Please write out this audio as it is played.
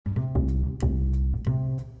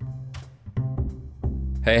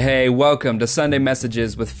Hey, welcome to Sunday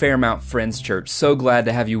Messages with Fairmount Friends Church. So glad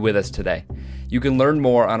to have you with us today. You can learn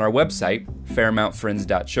more on our website,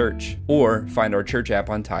 fairmountfriends.church, or find our church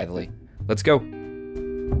app on Tithely. Let's go.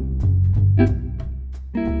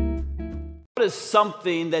 What is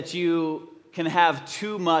something that you can have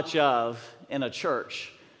too much of in a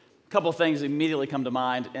church? A couple things immediately come to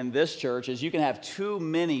mind in this church is you can have too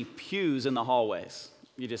many pews in the hallways.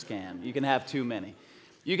 You just can. You can have too many.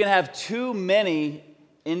 You can have too many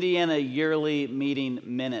Indiana Yearly Meeting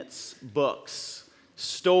Minutes books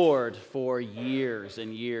stored for years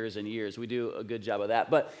and years and years. We do a good job of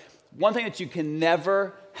that. But one thing that you can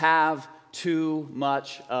never have too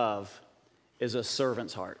much of is a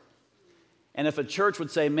servant's heart. And if a church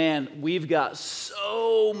would say, man, we've got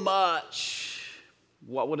so much,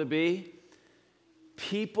 what would it be?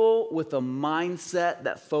 People with a mindset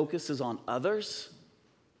that focuses on others.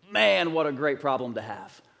 Man, what a great problem to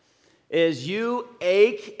have. Is you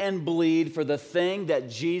ache and bleed for the thing that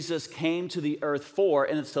Jesus came to the earth for,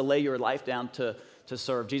 and it's to lay your life down to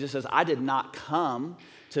serve. Jesus says, I did not come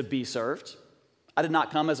to be served. I did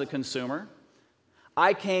not come as a consumer.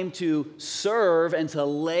 I came to serve and to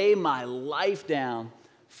lay my life down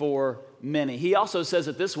for many. He also says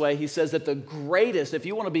it this way. He says that the greatest, if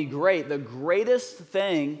you want to be great, the greatest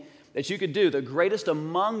thing that you could do, the greatest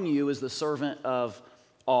among you is the servant of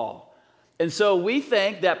all. And so we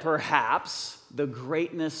think that perhaps the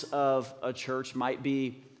greatness of a church might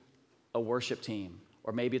be a worship team,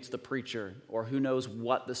 or maybe it's the preacher, or who knows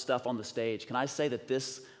what the stuff on the stage. Can I say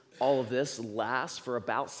that all of this lasts for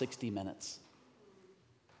about 60 minutes?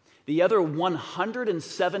 The other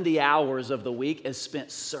 170 hours of the week is spent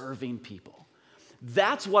serving people.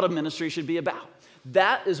 That's what a ministry should be about.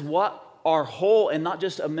 That is what our whole, and not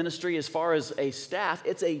just a ministry as far as a staff,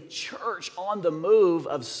 it's a church on the move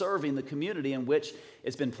of serving the community in which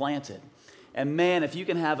it's been planted. And man, if you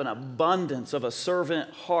can have an abundance of a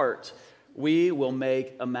servant heart, we will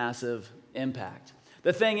make a massive impact.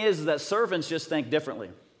 The thing is that servants just think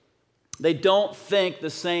differently. They don't think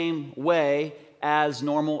the same way as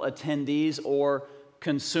normal attendees or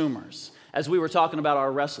consumers. As we were talking about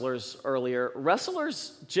our wrestlers earlier,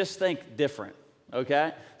 wrestlers just think different.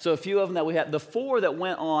 Okay? So a few of them that we had, the four that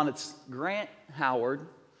went on, it's Grant Howard,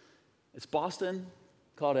 it's Boston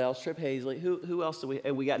Caudell, Trip Hazley. Who else do we,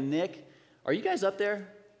 and we got Nick. Are you guys up there?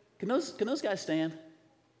 Can those guys stand?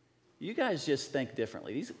 You guys just think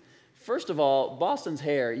differently. First of all, Boston's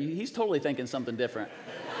hair, he's totally thinking something different.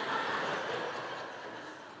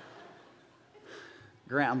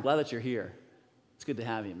 Grant, I'm glad that you're here. It's good to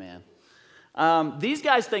have you, man. These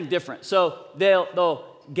guys think different. So they'll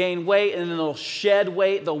gain weight, and then they'll shed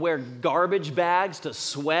weight. They'll wear garbage bags to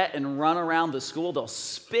sweat and run around the school. They'll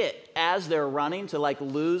spit as they're running to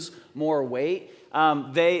lose more weight.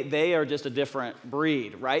 They are just a different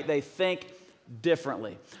breed, right? They think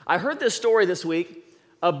differently. I heard this story this week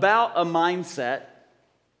about a mindset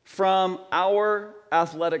from our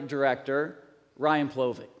athletic director, Ryan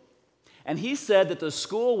Plovic. And he said that the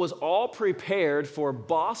school was all prepared for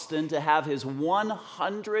Boston to have his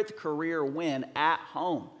 100th career win at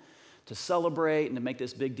home, to celebrate and to make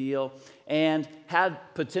this big deal, and had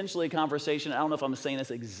potentially a conversation. I don't know if I'm saying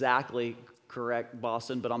this exactly correct,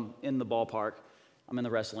 Boston, but I'm in the ballpark. I'm in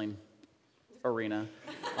the wrestling arena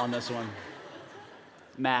on this one.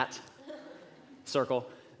 Matt, circle.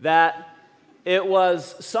 That it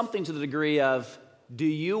was something to the degree of, do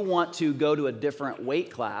you want to go to a different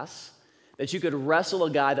weight class that you could wrestle a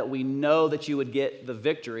guy that we know that you would get the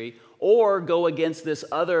victory, or go against this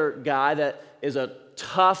other guy that is a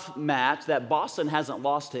tough match that Boston hasn't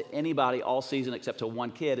lost to anybody all season except to one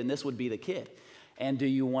kid, and this would be the kid. And do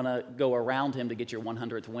you want to go around him to get your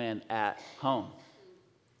 100th win at home?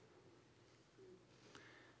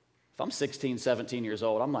 If I'm 16, 17 years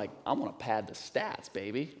old, I'm like, I want to pad the stats,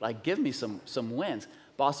 baby. Give me some wins.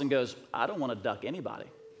 Boston goes, I don't want to duck anybody.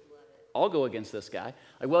 I'll go against this guy.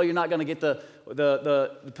 Well, you're not going to get the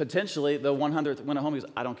potentially the 100th win at home. He goes,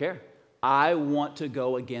 I don't care. I want to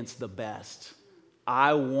go against the best.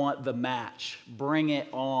 I want the match. Bring it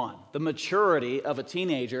on. The maturity of a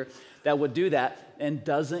teenager that would do that and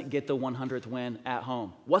doesn't get the 100th win at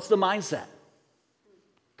home. What's the mindset?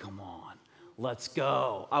 Come on. Let's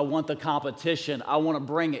go. I want the competition. I want to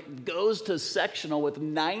bring it. Goes to sectional with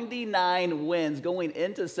 99 wins going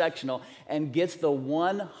into sectional and gets the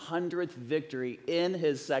 100th victory in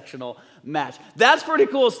his sectional match. That's pretty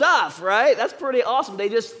cool stuff, right? That's pretty awesome. They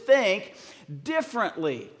just think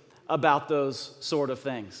differently about those sort of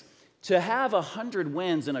things. To have 100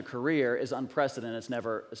 wins in a career is unprecedented. It's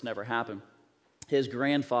never happened. His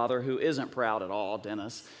grandfather, who isn't proud at all,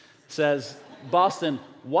 Dennis, says, Boston,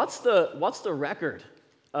 what's the record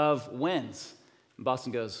of wins? And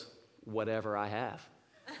Boston goes, whatever I have.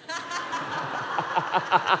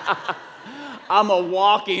 I'm a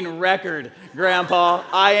walking record, Grandpa.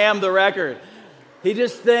 I am the record. He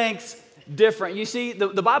just thinks different. You see,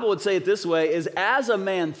 the Bible would say it this way, is as a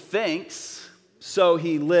man thinks, so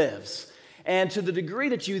he lives. And to the degree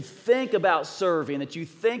that you think about serving, that you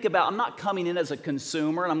think about, I'm not coming in as a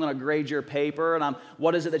consumer and I'm going to grade your paper and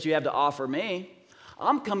what is it that you have to offer me?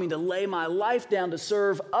 I'm coming to lay my life down to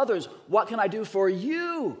serve others. What can I do for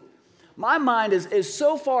you? My mind is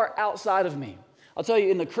so far outside of me. I'll tell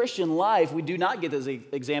you, in the Christian life, we do not get this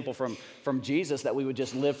example from Jesus that we would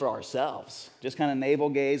just live for ourselves, just kind of navel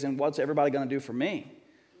gaze and what's everybody going to do for me?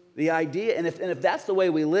 The idea, and if that's the way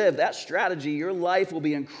we live, that strategy, your life will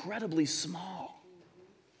be incredibly small.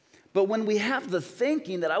 But when we have the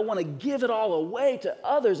thinking that I want to give it all away to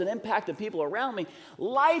others and impact the people around me,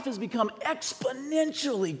 life has become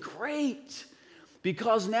exponentially great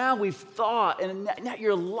because now we've thought, and now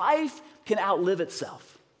your life can outlive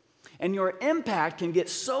itself. And your impact can get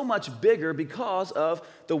so much bigger because of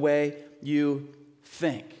the way you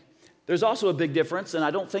think. There's also a big difference, and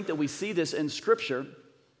I don't think that we see this in Scripture.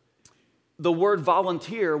 The word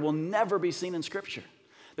volunteer will never be seen in Scripture.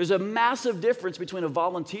 There's a massive difference between a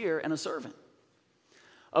volunteer and a servant.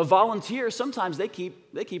 A volunteer, sometimes they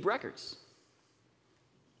keep records.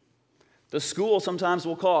 The school sometimes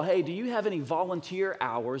will call, hey, do you have any volunteer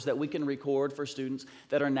hours that we can record for students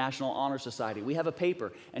that are National Honor Society? We have a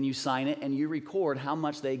paper, and you sign it, and you record how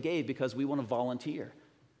much they gave because we want to volunteer.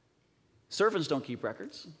 Servants don't keep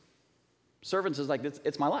records. Servants is like,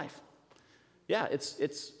 it's my life. Yeah, it's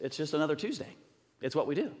just another Tuesday. It's what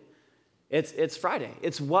we do. It's Friday.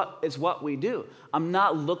 It's what we do.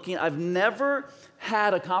 I've never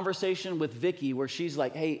had a conversation with Vicky where she's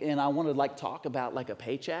like, hey, and I want to talk about a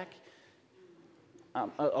paycheck,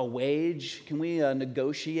 a wage. Can we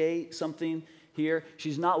negotiate something here?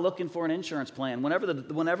 She's not looking for an insurance plan. Whenever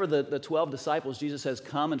the 12 disciples, Jesus says,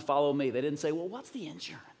 come and follow me, they didn't say, well, what's the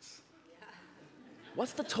insurance?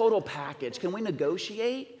 What's the total package? Can we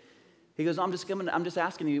negotiate? He goes, I'm just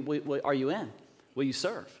asking you, are you in? Will you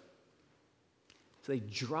serve? So they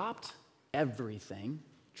dropped everything,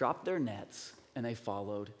 dropped their nets, and they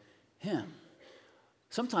followed him.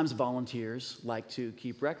 Sometimes volunteers like to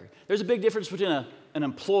keep record. There's a big difference between an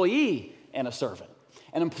employee and a servant.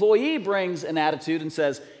 An employee brings an attitude and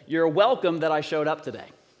says, you're welcome that I showed up today.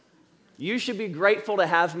 You should be grateful to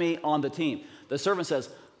have me on the team. The servant says,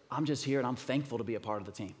 I'm just here and I'm thankful to be a part of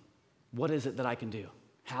the team. What is it that I can do?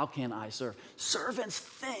 How can I serve? Servants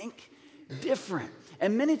think different.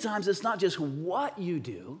 And many times it's not just what you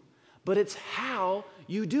do, but it's how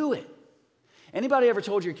you do it. Anybody ever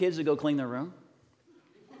told your kids to go clean their room?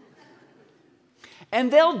 And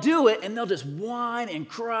they'll do it, and they'll just whine and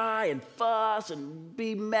cry and fuss and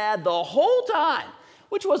be mad the whole time,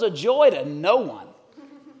 which was a joy to no one.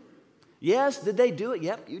 Yes, did they do it?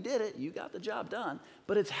 Yep, you did it. You got the job done.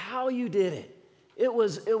 But it's how you did it. It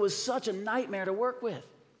was such a nightmare to work with.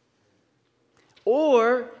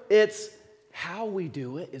 Or it's how we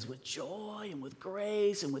do it is with joy and with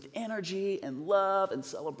grace and with energy and love and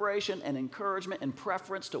celebration and encouragement and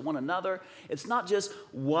preference to one another. It's not just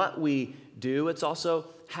what we do, it's also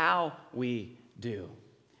how we do.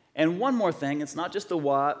 And one more thing, it's not just the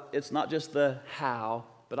what, it's not just the how,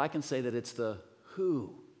 but I can say that it's the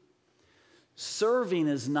who. Serving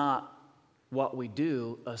is not what we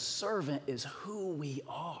do, a servant is who we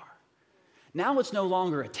are. Now it's no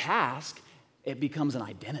longer a task, it becomes an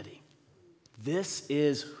identity. This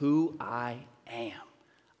is who I am.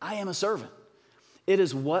 I am a servant. It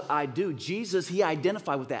is what I do. Jesus, he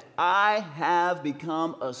identified with that. I have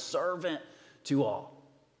become a servant to all,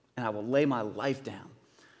 and I will lay my life down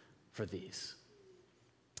for these.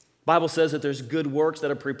 The Bible says that there's good works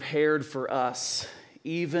that are prepared for us,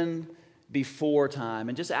 even before time.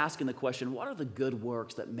 And just asking the question, what are the good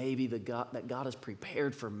works that maybe that God has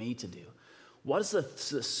prepared for me to do? What is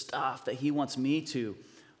the stuff that he wants me to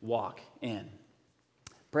walk in?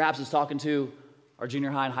 Perhaps it's talking to our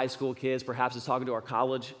junior high and high school kids. Perhaps it's talking to our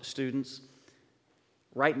college students.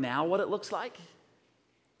 Right now, what it looks like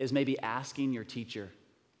is maybe asking your teacher,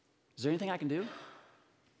 is there anything I can do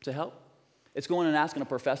to help? It's going and asking a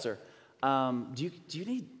professor, do you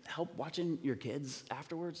need help watching your kids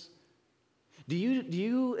afterwards? Do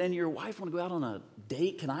you and your wife want to go out on a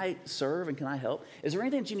date? Can I serve and can I help? Is there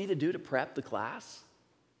anything that you need to do to prep the class?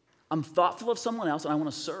 I'm thoughtful of someone else, and I want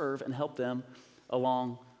to serve and help them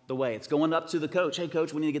along the way. It's going up to the coach. Hey,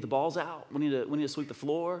 coach, we need to get the balls out. We need to sweep the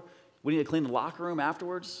floor. We need to clean the locker room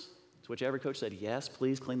afterwards. To which every coach said, yes,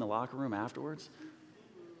 please clean the locker room afterwards.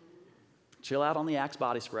 Chill out on the Axe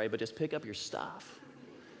body spray, but just pick up your stuff.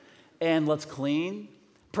 and let's clean.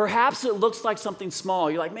 Perhaps it looks like something small.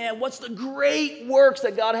 You're like, man, what's the great works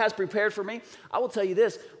that God has prepared for me? I will tell you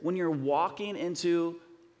this, when you're walking into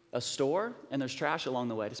a store and there's trash along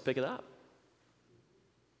the way, just pick it up.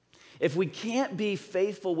 If we can't be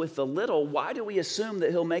faithful with the little, why do we assume that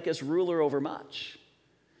he'll make us ruler over much?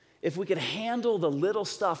 If we could handle the little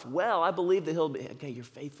stuff well, I believe that he'll be, okay, you're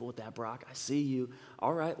faithful with that, Brock. I see you.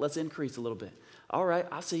 All right, let's increase a little bit. All right,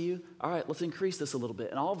 I see you. All right, let's increase this a little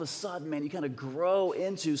bit. And all of a sudden, man, you kind of grow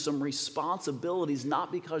into some responsibilities,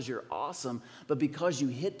 not because you're awesome, but because you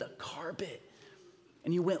hit the carpet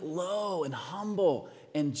and you went low and humble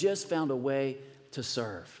and just found a way to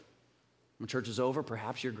serve. When church is over,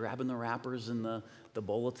 perhaps you're grabbing the wrappers and the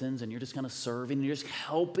bulletins and you're just kind of serving, and you're just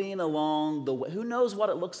helping along the way. Who knows what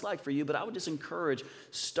it looks like for you, but I would just encourage,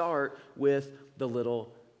 start with the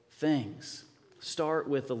little things. Start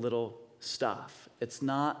with the little stuff.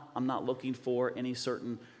 I'm not looking for any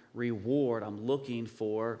certain reward. I'm looking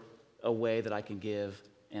for a way that I can give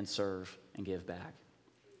and serve and give back.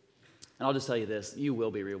 And I'll just tell you this, you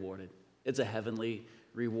will be rewarded. It's a heavenly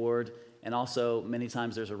reward. And also, many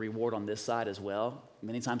times there's a reward on this side as well.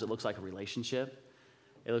 Many times it looks like a relationship.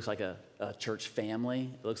 It looks like a church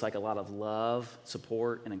family. It looks like a lot of love,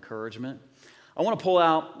 support, and encouragement. I want to pull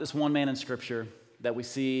out this one man in Scripture that we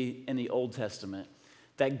see in the Old Testament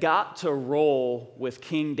that got to roll with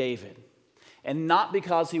King David. And not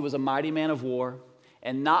because he was a mighty man of war,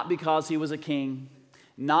 and not because he was a king,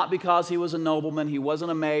 not because he was a nobleman, he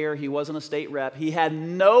wasn't a mayor, he wasn't a state rep. He had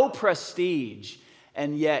no prestige,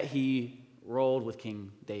 and yet he rolled with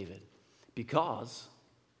King David because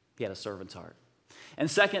he had a servant's heart. In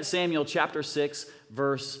 2 Samuel chapter 6,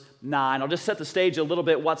 verse 9, I'll just set the stage a little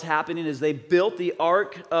bit. What's happening is they built the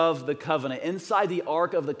Ark of the Covenant. Inside the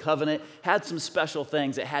Ark of the Covenant had some special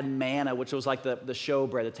things. It had manna, which was like the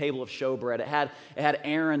showbread, the table of showbread. It had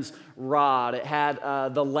Aaron's rod. It had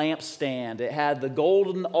the lampstand. It had the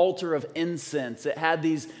golden altar of incense. It had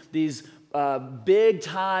these big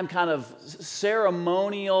time kind of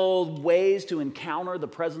ceremonial ways to encounter the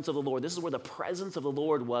presence of the Lord. This is where the presence of the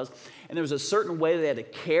Lord was. And there was a certain way they had to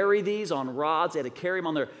carry these on rods. They had to carry them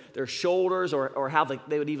on their shoulders, or how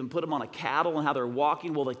they would even put them on a cattle and how they're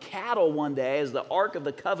walking. Well, the cattle one day, as the Ark of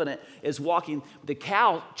the Covenant is walking, the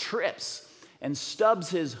cow trips and stubs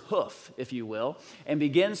his hoof, if you will, and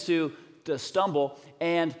begins to stumble.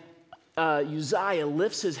 And Uzziah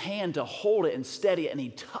lifts his hand to hold it and steady it, and he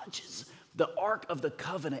touches the Ark of the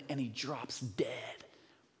Covenant, and he drops dead.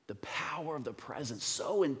 The power of the presence,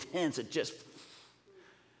 so intense, it just...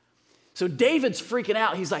 So David's freaking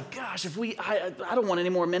out. He's like, gosh, I don't want any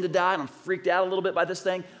more men to die, and I'm freaked out a little bit by this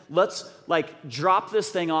thing. Let's drop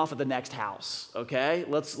this thing off at the next house, okay?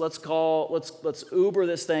 Let's Uber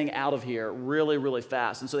this thing out of here really, really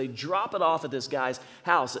fast. And so they drop it off at this guy's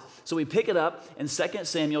house. So we pick it up in 2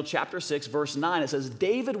 Samuel chapter 6, verse 9. It says,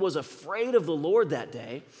 David was afraid of the Lord that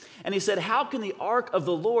day, and he said, how can the Ark of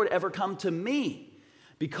the Lord ever come to me?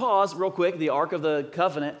 Because, real quick, the Ark of the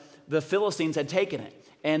Covenant, the Philistines had taken it.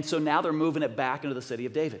 And so now they're moving it back into the city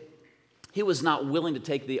of David. He was not willing to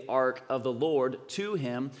take the Ark of the Lord to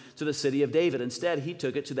the city of David. Instead, he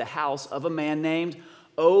took it to the house of a man named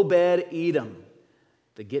Obed-Edom,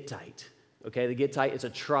 the Gittite. Okay, the Gittite is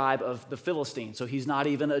a tribe of the Philistines. So he's not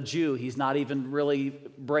even a Jew. He's not even really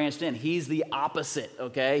branched in. He's the opposite,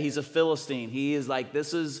 okay? He's a Philistine. He is like,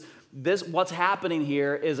 what's happening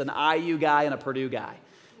here is an IU guy and a Purdue guy.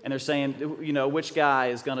 And they're saying, which guy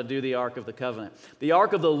is going to do the Ark of the Covenant? The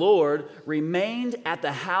Ark of the Lord remained at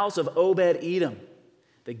the house of Obed-Edom,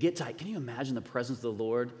 the Gittite. Can you imagine the presence of the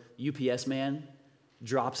Lord? UPS man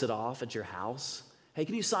drops it off at your house. Hey,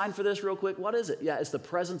 can you sign for this real quick? What is it? Yeah, it's the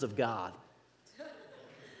presence of God.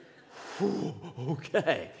 Whew,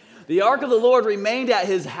 okay. The Ark of the Lord remained at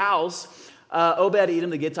his house, Obed-Edom,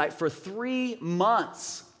 the Gittite, for 3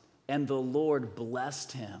 months. And the Lord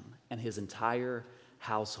blessed him and his entire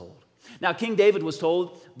household. Now, King David was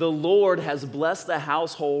told, the Lord has blessed the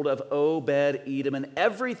household of Obed-Edom and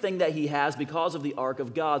everything that he has because of the ark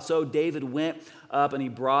of God. So David went up and he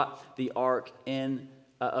brought the ark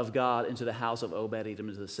of God into the house of Obed-Edom,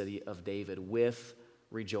 into the city of David, with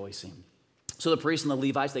rejoicing. So the priests and the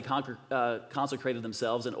Levites, they consecrated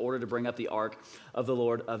themselves in order to bring up the ark of the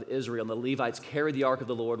Lord of Israel. And the Levites carried the ark of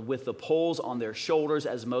the Lord with the poles on their shoulders,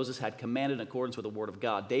 as Moses had commanded in accordance with the word of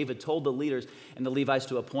God. David told the leaders and the Levites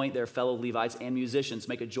to appoint their fellow Levites and musicians,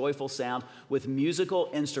 make a joyful sound with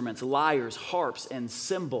musical instruments, lyres, harps, and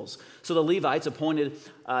cymbals. So the Levites appointed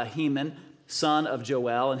Heman, son of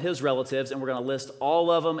Joel, and his relatives, and we're going to list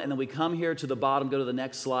all of them. And then we come here to the bottom, go to the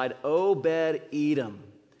next slide. Obed-Edom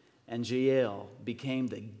and Jael became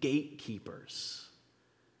the gatekeepers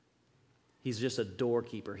He's just a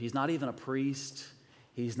doorkeeper. He's not even a priest.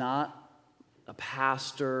 He's not a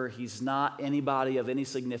pastor. He's not anybody of any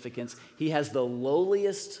significance. He has the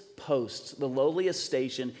lowliest post, the lowliest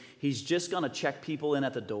station. He's just going to check people in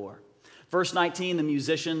at the door. Verse 19, the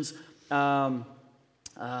musicians, we're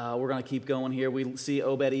going to keep going here. We see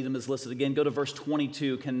Obed-Edom is listed again. Go to verse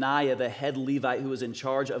 22. Kenaiah, the head Levite who was in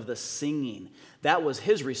charge of the singing. That was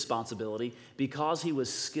his responsibility because he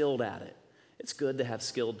was skilled at it. It's good to have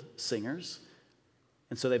skilled singers.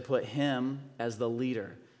 And so they put him as the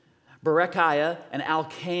leader. Berechiah and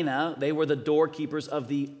Elkanah, they were the doorkeepers of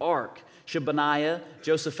the ark. Shebaniah,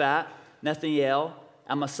 Josaphat, Nethanel,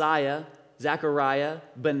 Amasiah, Zechariah,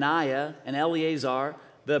 Benaiah, and Eleazar,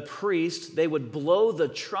 the priest, they would blow the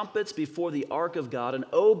trumpets before the ark of God. And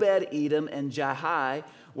Obed-Edom and Jahai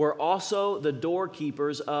were also the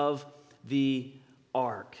doorkeepers of the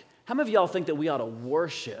ark. How many of y'all think that we ought to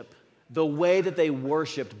worship the way that they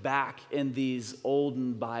worshiped back in these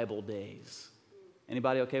olden Bible days?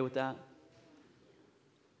 Anybody okay with that?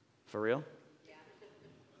 For real?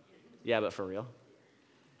 Yeah, but for real.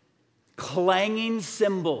 Clanging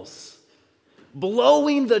cymbals,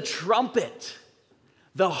 blowing the trumpet,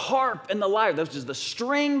 the harp and the lyre, those are just the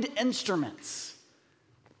stringed instruments.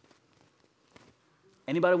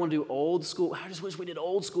 Anybody want to do old school? I just wish we did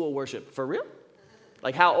old school worship. For real?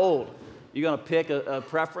 Like how old? You going to pick a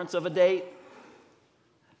preference of a date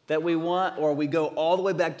that we want, or we go all the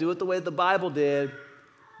way back, do it the way the Bible did?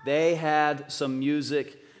 They had some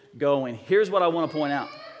music going. Here's what I want to point out.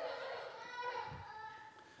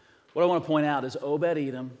 What I want to point out is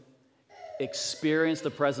Obed-Edom experienced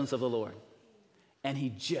the presence of the Lord, and he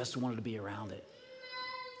just wanted to be around it.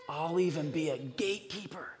 I'll even be a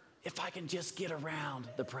gatekeeper if I can just get around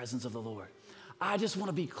the presence of the Lord. I just want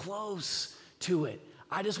to be close to it.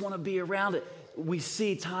 I just want to be around it. We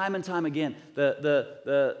see time and time again,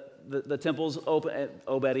 the temple's open,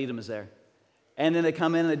 Obed-Edom is there. And then they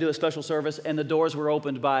come in and they do a special service, and the doors were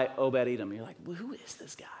opened by Obed-Edom. You're like, well, who is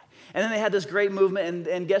this guy? And then they had this great movement,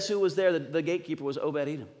 and guess who was there? The gatekeeper was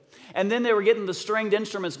Obed-Edom. And then they were getting the stringed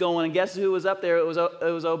instruments going, and guess who was up there? It was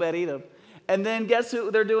Obed-Edom. And then guess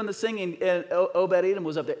who? They're doing the singing, and Obed-Edom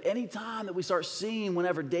was up there. Anytime that we start seeing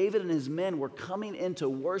whenever David and his men were coming into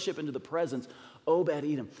worship, into the presence,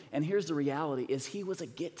 Obed-Edom. And here's the reality, is he was a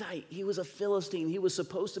Gittite. He was a Philistine. He was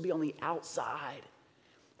supposed to be on the outside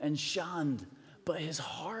and shunned. But his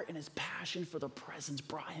heart and his passion for the presence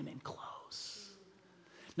brought him in close.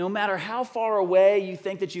 No matter how far away you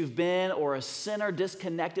think that you've been, or a sinner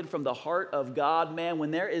disconnected from the heart of God, man, when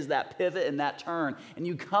there is that pivot and that turn, and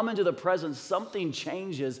you come into the presence, something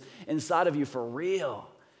changes inside of you for real.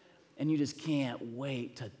 And you just can't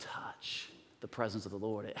wait to touch the presence of the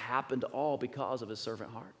Lord. It happened all because of his servant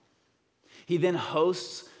heart. He then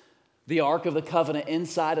hosts the Ark of the Covenant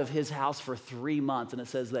inside of his house for 3 months. And it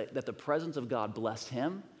says that the presence of God blessed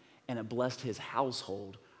him, and it blessed his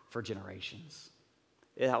household for generations.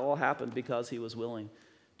 It all happened because he was willing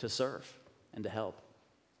to serve and to help.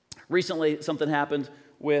 Recently, something happened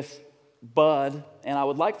with Bud, and I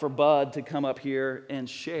would like for Bud to come up here and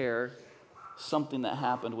share something that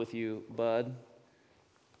happened with you, Bud.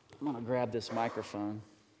 I'm going to grab this microphone.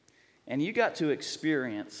 And you got to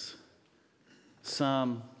experience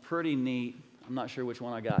some pretty neat, I'm not sure which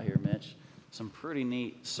one I got here, Mitch, some pretty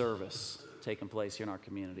neat service taking place here in our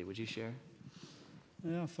community. Would you share?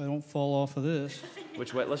 Yeah, if I don't fall off of this.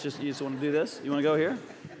 Which way? You just want to do this? You want to go here?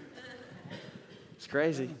 It's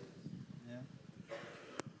crazy. Yeah.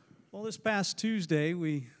 Well, this past Tuesday,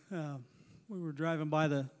 we were driving by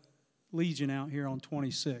the Legion out here on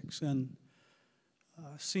 26 and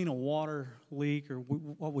seen a water leak, or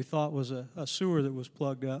what we thought was a sewer that was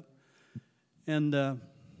plugged up. And,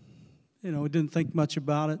 we didn't think much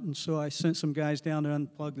about it, and so I sent some guys down to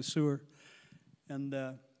unplug the sewer and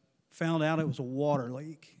found out it was a water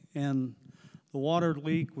leak. And the water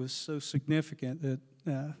leak was so significant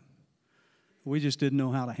that we just didn't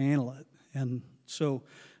know how to handle it. And so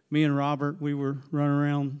me and Robert, we were running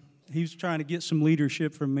around. He was trying to get some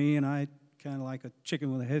leadership from me, and I kind of like a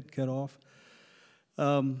chicken with a head cut off.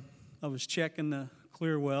 I was checking the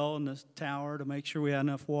clear well and the tower to make sure we had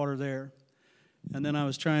enough water there. And then I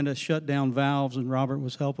was trying to shut down valves, and Robert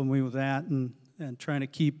was helping me with that and trying to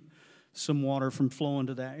keep some water from flowing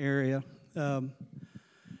to that area.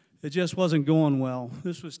 It just wasn't going well.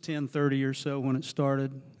 This was 10:30 or so when it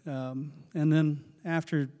started. And then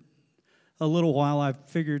after a little while, I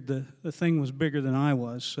figured the thing was bigger than I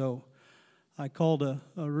was. So I called a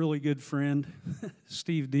really good friend,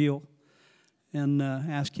 Steve Deal, and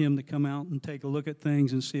asked him to come out and take a look at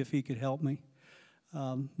things and see if he could help me.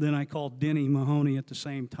 Then I called Denny Mahoney at the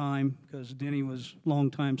same time, because Denny was a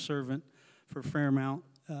longtime servant for Fairmount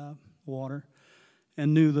Water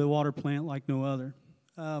and knew the water plant like no other.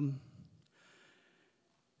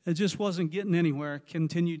 It just wasn't getting anywhere. I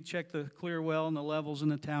continued to check the clear well and the levels in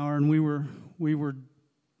the tower, and we were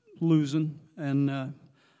losing. And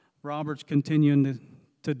Robert's continuing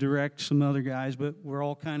to direct some other guys, but we're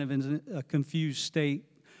all kind of in a confused state.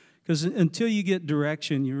 Because until you get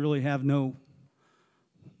direction, you really have no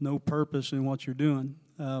purpose in what you're doing.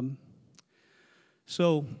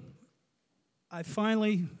 So I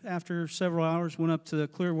finally, after several hours, went up to the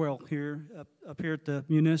clear well here, up here at the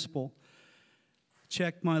municipal,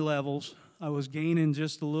 checked my levels. I was gaining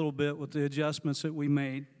just a little bit with the adjustments that we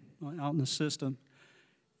made out in the system.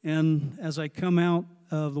 And as I come out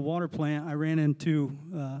of the water plant, I ran into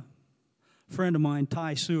a friend of mine,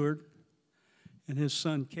 Ty Seward, and his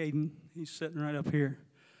son, Caden. He's sitting right up here.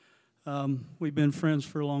 We've been friends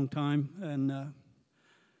for a long time, and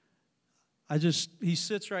he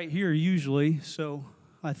sits right here usually, so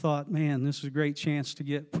I thought, man, this is a great chance to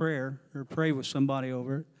get prayer or pray with somebody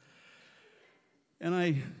over it. And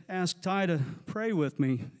I asked Ty to pray with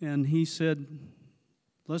me, and he said,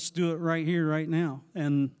 let's do it right here, right now.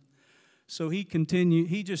 And so he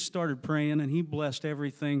just started praying, and he blessed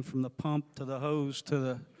everything from the pump to the hose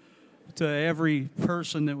to every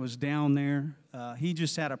person that was down there. He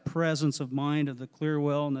just had a presence of mind of the clear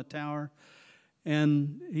well and the tower.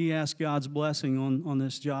 And he asked God's blessing on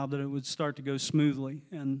this job, that it would start to go smoothly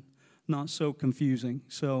and not so confusing.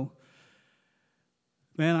 So,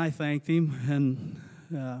 man, I thanked him, and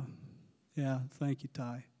thank you,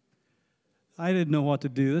 Ty. I didn't know what to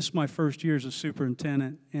do. This is my first year as a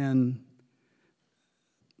superintendent, and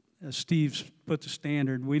as Steve's put the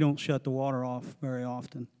standard, we don't shut the water off very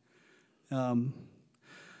often.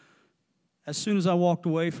 As soon as I walked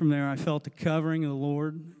away from there, I felt the covering of the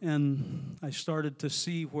Lord, and I started to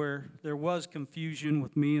see where there was confusion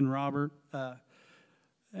with me and Robert,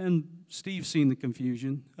 and Steve's seen the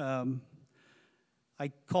confusion.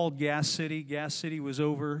 I called Gas City. Gas City was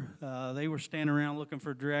over. They were standing around looking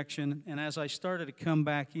for direction, and as I started to come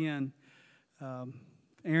back in,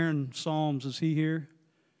 Aaron Psalms, is he here?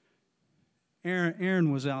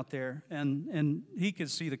 Aaron was out there, and he could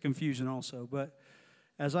see the confusion also. But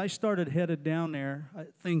as I started headed down there,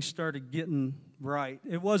 things started getting bright.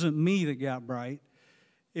 It wasn't me that got bright.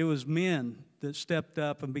 It was men that stepped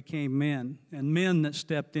up and became men, and men that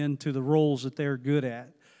stepped into the roles that they're good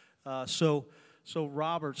at. So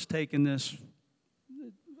Robert's taken this.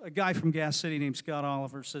 A guy from Gas City named Scott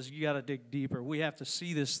Oliver says, you got to dig deeper. We have to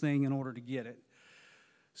see this thing in order to get it.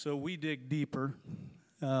 So we dig deeper.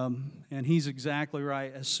 And he's exactly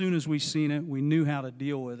right. As soon as we seen it, we knew how to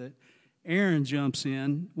deal with it. Aaron jumps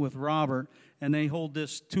in with Robert, and they hold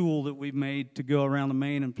this tool that we've made to go around the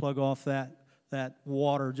main and plug off that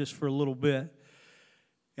water just for a little bit.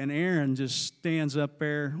 And Aaron just stands up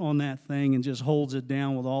there on that thing and just holds it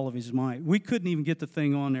down with all of his might. We couldn't even get the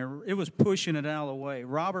thing on there. It was pushing it out of the way.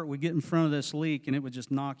 Robert would get in front of this leak, and it would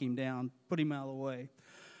just knock him down, put him out of the way.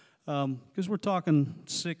 Because we're talking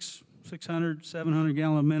 600, 700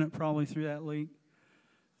 gallon a minute probably through that leak.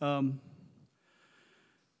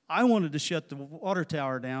 I wanted to shut the water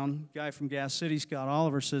tower down. Guy from Gas City, Scott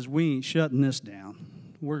Oliver, says, we ain't shutting this down.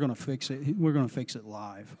 We're going to fix it. We're going to fix it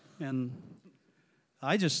live. And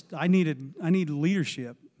I needed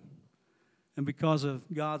leadership. And because of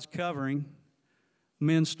God's covering,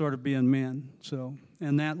 men started being men. So,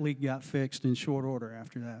 and that leak got fixed in short order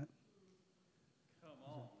after that. Come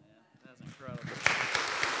on, man. That's incredible.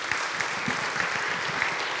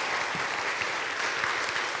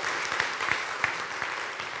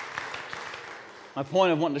 My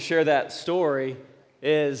point of wanting to share that story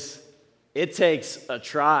is it takes a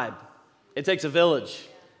tribe. It takes a village.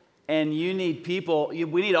 And you need people.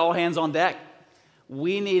 We need all hands on deck.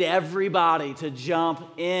 We need everybody to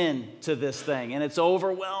jump into this thing. And it's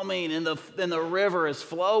overwhelming, and the river is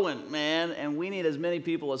flowing, man. And we need as many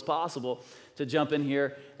people as possible to jump in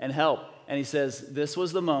here and help. And he says, this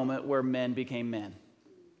was the moment where men became men.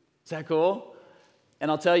 Is that cool?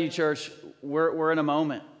 And I'll tell you, church, we're in a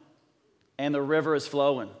moment. And the river is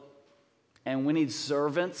flowing. And we need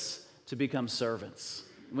servants to become servants.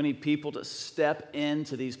 We need people to step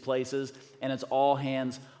into these places, and it's all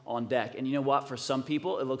hands on deck. And you know what? For some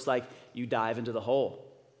people, it looks like you dive into the hole.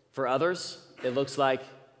 For others, it looks like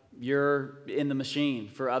you're in the machine.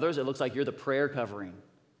 For others, it looks like you're the prayer covering.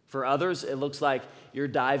 For others, it looks like you're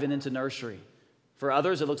diving into nursery. For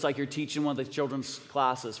others, it looks like you're teaching one of the children's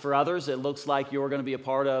classes. For others, it looks like you're going to be a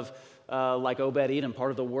part of like Obed-Edom,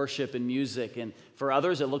 part of the worship and music. And for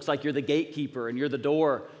others, it looks like you're the gatekeeper and you're the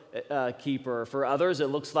door keeper. For others, it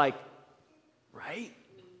looks like, right?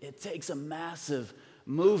 It takes a massive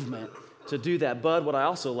movement to do that. Bud, what I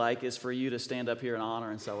also like is for you to stand up here and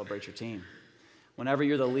honor and celebrate your team. Whenever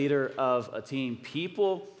you're the leader of a team,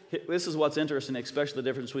 this is what's interesting, especially the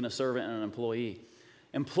difference between a servant and an employee.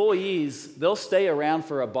 Employees, they'll stay around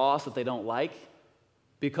for a boss that they don't like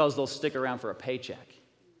because they'll stick around for a paycheck.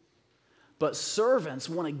 But servants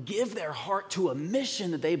want to give their heart to a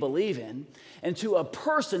mission that they believe in and to a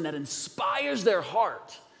person that inspires their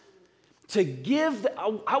heart to give.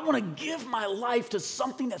 I want to give my life to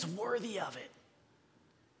something that's worthy of it.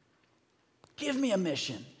 Give me a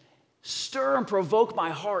mission. Stir and provoke my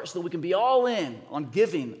heart so that we can be all in on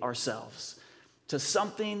giving ourselves to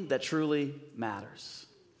something that truly matters.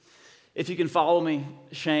 If you can follow me,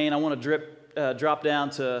 Shane, I want to drop down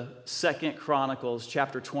to 2 Chronicles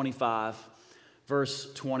chapter 25,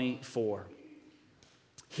 verse 24.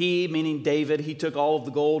 He, meaning David, he took all of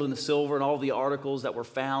the gold and the silver and all of the articles that were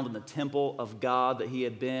found in the temple of God that he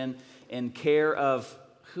had been in care of.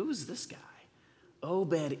 Who's this guy?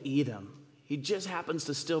 Obed-Edom. He just happens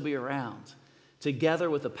to still be around. Together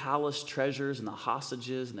with the palace treasures and the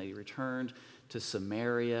hostages, and they returned to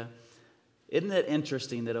Samaria. Isn't it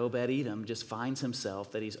interesting that Obed-Edom just finds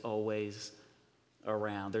himself that he's always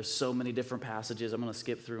around? There's so many different passages. I'm going to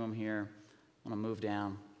skip through them here. I'm going to move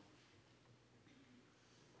down.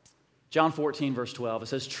 John 14, verse 12, it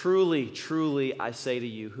says, "Truly, truly, I say to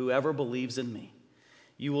you, whoever believes in me,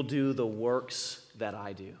 you will do the works that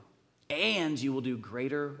I do, and you will do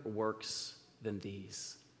greater works than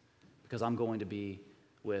these, because I'm going to be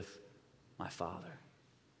with my Father."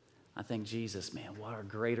 I think, Jesus, man, what are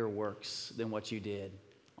greater works than what you did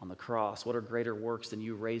on the cross? What are greater works than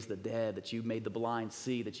you raised the dead, that you made the blind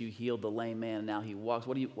see, that you healed the lame man, and now he walks?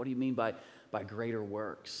 What do you mean by greater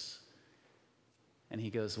works? And he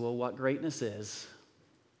goes, well, what greatness is,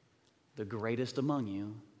 the greatest among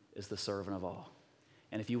you is the servant of all.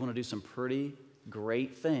 And if you want to do some pretty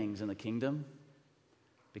great things in the kingdom,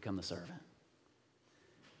 become the servant.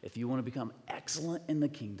 If you want to become excellent in the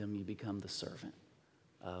kingdom, you become the servant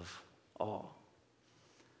of all.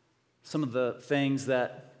 Some of the things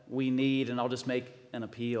that we need, and I'll just make an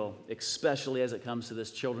appeal, especially as it comes to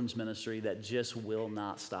this children's ministry that just will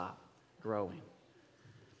not stop growing.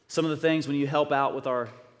 Some of the things when you help out with our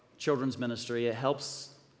children's ministry, it helps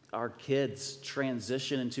our kids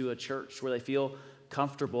transition into a church where they feel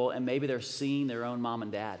comfortable and maybe they're seeing their own mom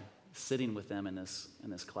and dad sitting with them in this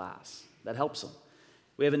class. That helps them.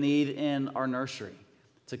 We have a need in our nursery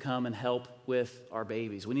to come and help with our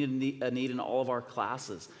babies. We need a need in all of our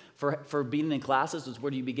classes. For being in classes is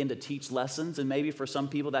where you begin to teach lessons, and maybe for some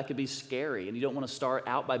people that could be scary, and you don't want to start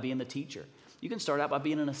out by being the teacher. You can start out by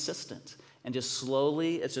being an assistant, and just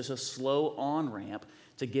slowly, it's just a slow on-ramp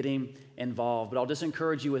to getting involved. But I'll just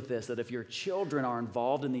encourage you with this, that if your children are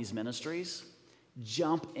involved in these ministries,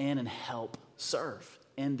 jump in and help serve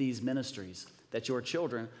in these ministries that your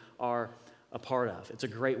children are a part of. It's a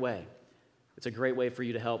great way. It's a great way for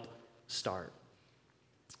you to help start.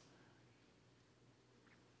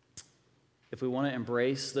 If we want to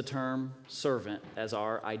embrace the term servant as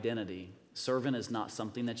our identity, servant is not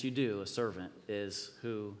something that you do. A servant is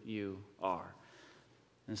who you are.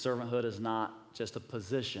 And servanthood is not just a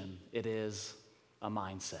position. It is a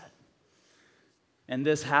mindset. In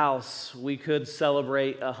this house, we could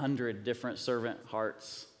celebrate 100 different servant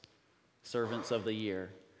hearts, servants of the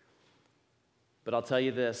year. But I'll tell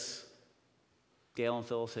you this, Gail and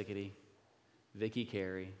Phyllis Hickety, Vicki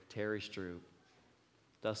Carey, Terry Stroop,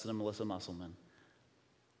 Dustin and Melissa Musselman,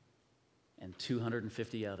 and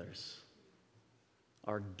 250 others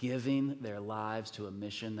are giving their lives to a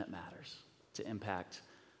mission that matters, to impact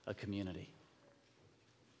a community.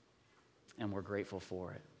 And we're grateful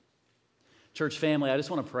for it. Church family, I just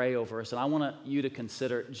want to pray over us, and I want you to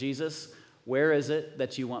consider, Jesus, where is it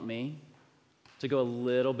that you want me to go a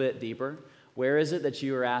little bit deeper? Where is it that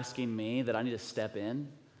you are asking me that I need to step in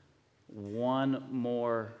one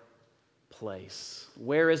more place?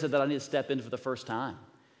 Where is it that I need to step in for the first time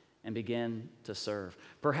and begin to serve?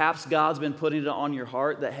 Perhaps God's been putting it on your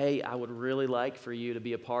heart that, hey, I would really like for you to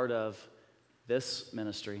be a part of this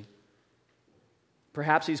ministry.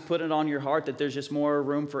 Perhaps He's put it on your heart that there's just more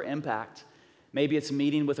room for impact. Maybe it's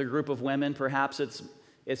meeting with a group of women. Perhaps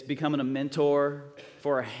it's becoming a mentor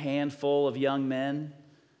for a handful of young men.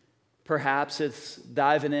 Perhaps it's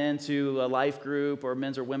diving into a life group or a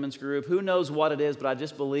men's or women's group. Who knows what it is, but I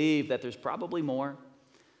just believe that there's probably more.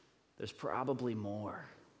 There's probably more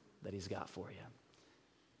that He's got for you.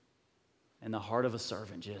 And the heart of a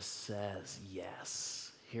servant just says,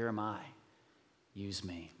 yes, here am I. Use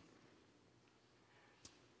me.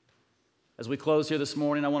 As we close here this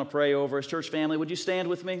morning, I want to pray over us. Church family, would you stand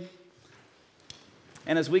with me?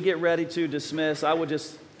 And as we get ready to dismiss, I would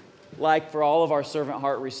just like for all of our Servant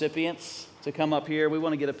Heart recipients to come up here. We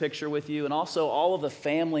want to get a picture with you, and also all of the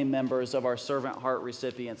family members of our Servant Heart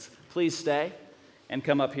recipients. Please stay and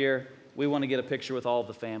come up here. We want to get a picture with all of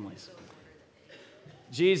the families.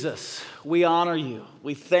 Jesus, we honor you.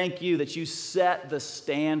 We thank you that you set the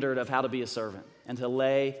standard of how to be a servant and to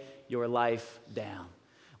lay your life down.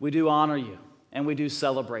 We do honor you and we do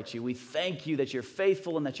celebrate you. We thank you that you're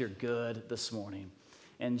faithful and that you're good this morning.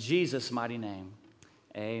 In Jesus' mighty name,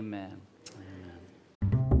 amen.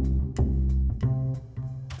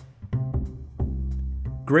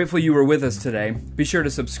 Grateful you were with us today. Be sure to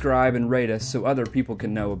subscribe and rate us so other people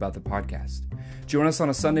can know about the podcast. Join us on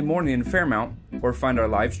a Sunday morning in Fairmount, or find our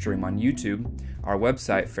live stream on YouTube, our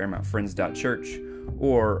website, fairmountfriends.church,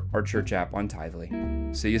 or our church app on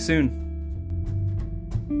Tithely. See you soon.